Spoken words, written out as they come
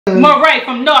Morray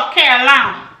from North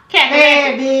Carolina.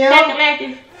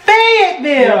 Fayetteville.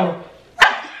 Fayetteville.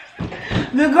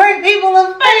 The great people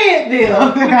of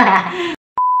Fayetteville.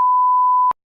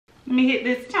 Let me hit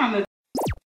this channel.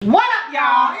 What up,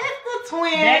 y'all? It's the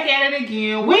twins. Back at it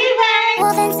again. We back.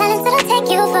 Moving silence till I take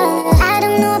you further. I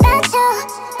don't know about you,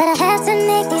 but I have to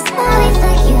make these stories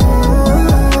for you.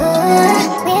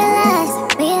 Realize,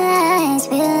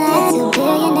 2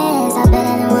 billionaires are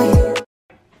better than one.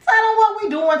 Tell them what we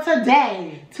doing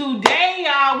today. Today,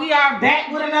 y'all, we are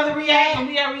back with another reaction.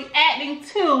 We are reacting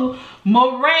to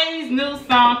Morray's new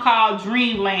song called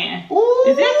Dreamland. Ooh.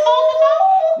 Is this 4 for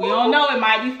 4? We don't know. It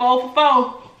might be 4 for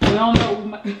 4. We don't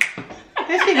know.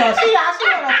 There she goes. She want a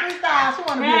freestyle. She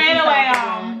want to be a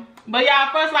freestyle. But y'all,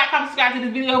 first like, comment, subscribe to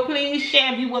this video. Please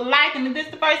share if you would like. And if this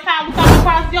is the first time we come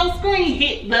across your screen,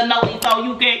 hit the notice so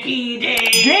you can keep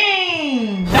it.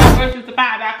 Dang.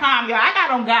 Shop.versusthefine.com. Y'all, I got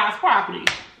on God's property.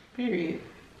 Period.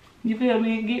 You feel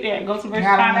me? Get that. Go to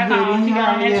versusthefine.com. She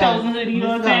got on that chosen hoodie. You know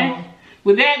what I'm saying?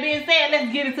 With that being said,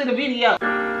 let's get into the video.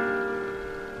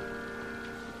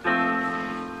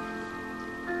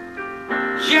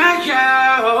 That's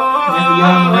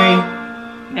young Morray.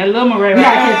 That little Morray. We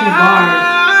gotta catch these bars.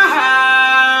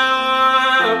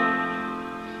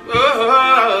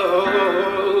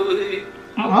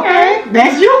 Okay,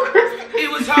 that's you, Chris.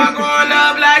 It was hard growing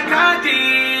up like I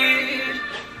did.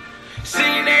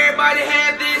 Seeing everybody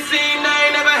have this, seeing I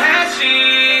ain't never had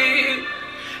shit.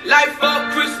 Like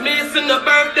for Christmas and the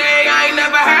birthday, I ain't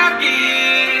never have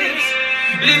gifts.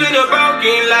 Living a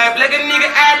broken life like a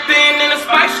nigga acting in a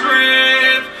spice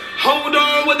script. Hold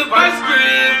on with the vice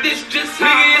grip. This just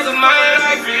is my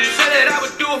life. Said that I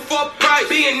would do it for a price.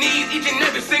 Being needs each and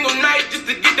every single night just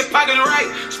to get the pocket right.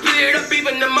 Split it up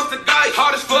even amongst the guys.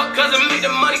 Hard as fuck cause I made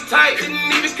the money tight. Didn't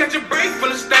even catch a break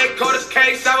from the state. Caught his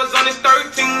case. I was on his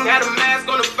 13. Had a mask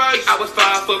on the face. I was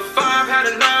 5'5". Had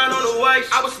a 9 on the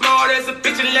waist. I was smart as a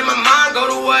bitch and let my mind go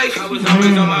to waste. I was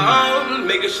always on my own.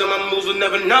 Making sure my moves were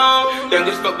never known. Young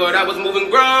as fuck but I was moving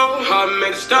grown. Hard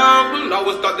made of stone.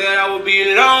 Always thought that I would be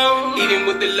alone. Even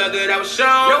with the love that I was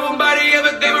shown, nobody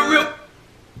ever gave a real.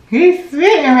 He's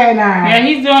spitting right now. Yeah,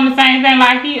 he's doing the same thing.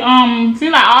 Like he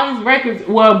seems like all his records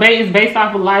is based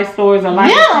off of life stories or life.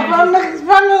 Yeah, from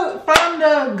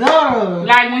the gutter.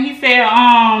 Like when he said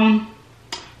on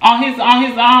his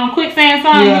quicksand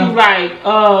song, he was like,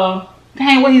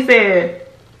 dang, what he said.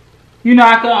 You know,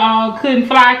 I couldn't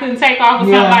fly, couldn't take off or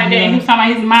something like that. He was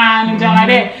talking about his mind and something like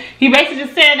that. He basically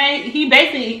just said that he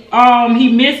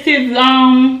missed his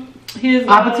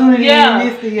opportunity. And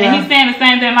he's saying the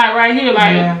same thing like right here,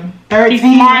 like 13 he's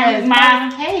smart his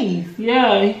mind. Case.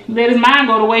 Yeah, let his mind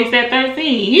go to waste at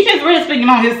 13. He's just really speaking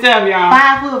on himself, y'all.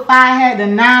 5'5" had the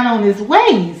 9 on his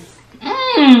waist.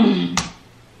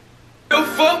 No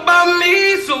fuck about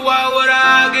me, so why would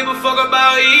I give a fuck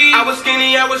about you? I was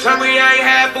skinny, I was hungry, I ain't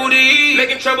had food to eat.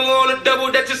 Making trouble on the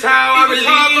double, that's just how I release.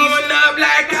 Growing up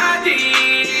like I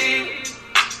did.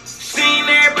 Seen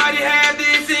everybody have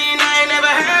this, and I ain't never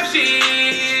have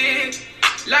shit.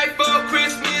 Like for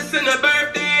Christmas and a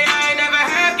birthday, I ain't never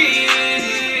have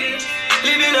gifts.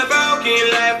 Living a broken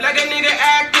life like a nigga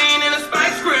acting in a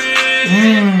spice script.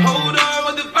 Hold on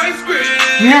with the vice grip.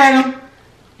 Yeah.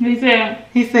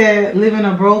 He said living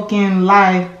a broken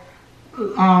life,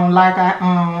 like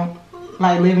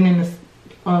living in the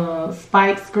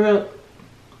spike script.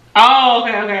 Oh,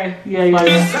 okay. Yeah.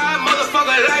 This how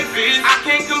motherfucker life is. I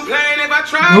can't complain if I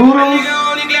try.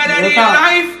 Nigga only glad that in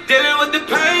life. Dealing with the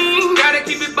pain. Gotta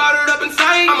keep it bottled up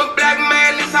inside. I'm a black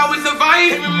man, that's how we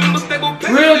survive. Remember stable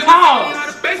payments. Real talk.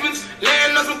 Basements.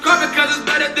 Laying on some carpet cause it's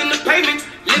better than the pavement.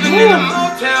 Living in a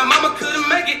motel, mama couldn't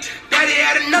make it. Daddy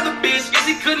had another bitch, guess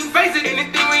he couldn't face it.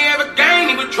 Anything we ever gained,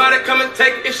 he would try to come and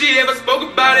take it. If she ever spoke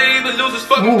about it, he would lose his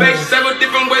fucking face. Several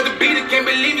different ways to beat it, can't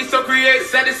believe he's so creative.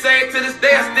 Sad to say it to this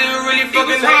day, I still really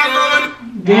fucking hate on.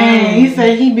 Dang, he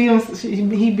said he beat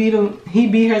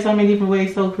her so many different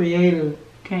ways, so creative.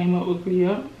 Came up with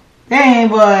it. Dang,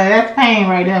 boy, that's pain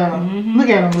right there. Look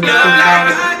at him with the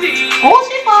oh,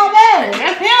 she fall back.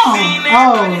 That's him.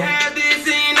 Oh.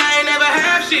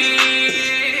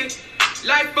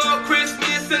 Like for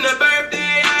Christmas and a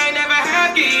birthday, I ain't never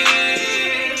had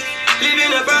gifts.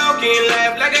 Living a broken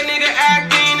life like a nigga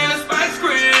acting in a spice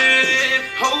script.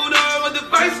 Hold on with the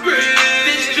vice grip.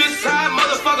 This just how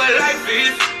motherfucker life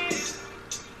is.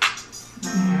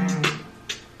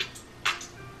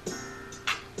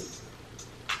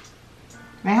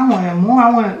 Man, I want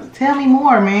more. Tell me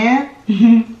more, man.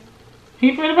 He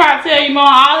pretty probably tell you more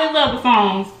on all his other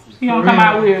songs. He gonna come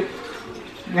out with.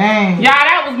 Dang. Y'all,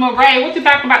 that was Morray. What you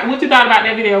thought about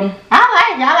that video?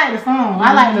 I like the song.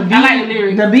 I like the beat. I like the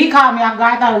lyrics. The beat caught me off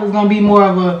guard. I thought it was gonna be more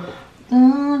of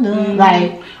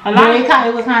Like a lot of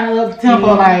it was kind of up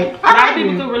tempo. Like a lot of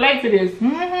people could relate to this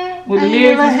with the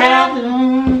lyrics and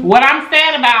stuff. What I'm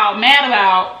mad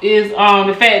about is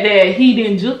the fact that he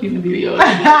didn't juke in the video.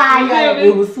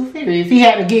 It was too serious. He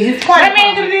had to get his point. That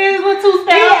man was too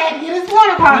He had to get his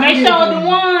point across. When they showed the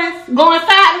ones going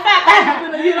side to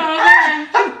side, you know what I'm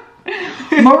saying?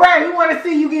 Morray, we want to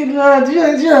see you get do a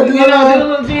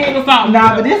little jig or something.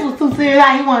 Nah, but this was too serious.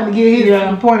 How he wanted to get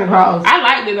his point across. I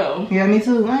liked it though. Yeah, me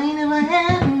too. I ain't never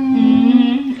had.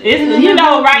 It's, you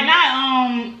know, right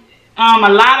now, a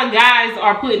lot of guys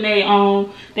are putting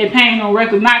their pain on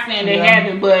records. Not saying they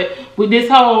haven't, but with this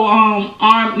whole not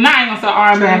even gonna say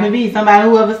R&B. Trap and B. Somebody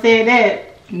whoever said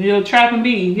that. Yeah, trap and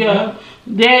B. Yeah,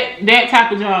 that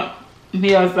type of junk.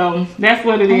 Yeah, so that's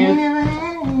what it is.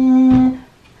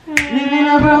 Living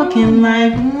a broken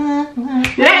life.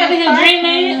 Did I ever hear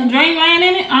Dreamland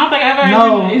in it? I don't think I ever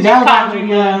heard it. It's that just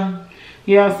popular.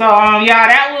 Yeah, so y'all,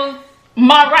 that was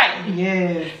Morray.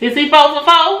 Yeah. Is he 4 for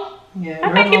 4? Yeah. I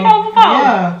think he 4 for 4.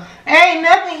 Yeah. Ain't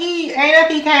nothing he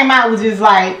came out with just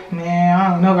like, man, I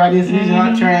don't know about this. This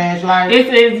is trash. Like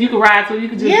it's you can ride to, you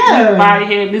can just buy your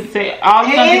head. This say all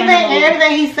the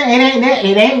everything he said.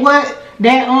 It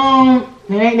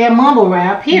ain't that mumble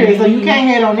rap, period. So you can't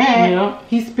hate on that. Yeah.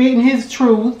 He's spitting his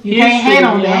truth. You can't hate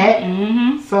on that.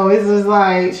 So it's just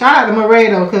like, shout out to Morray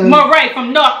though, cause Morray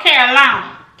from North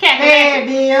Carolina.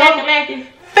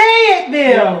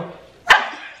 Fayetteville.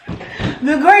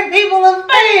 The great people of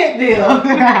Fayetteville.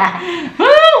 Woo,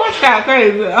 what's that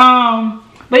crazy?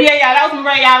 But yeah, y'all, that was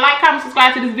Morray. Y'all like, comment,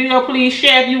 subscribe to this video. Please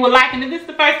share if you would like. And if this is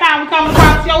the first time we come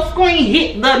across your screen,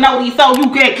 hit the notice so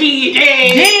you can keep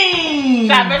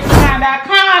it.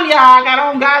 Shopbestdesign.com, y'all. I got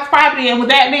on God's property. And with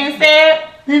that being said,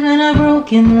 living a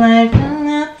broken life.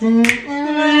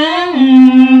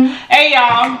 Hey,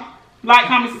 y'all. Like,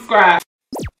 comment, subscribe.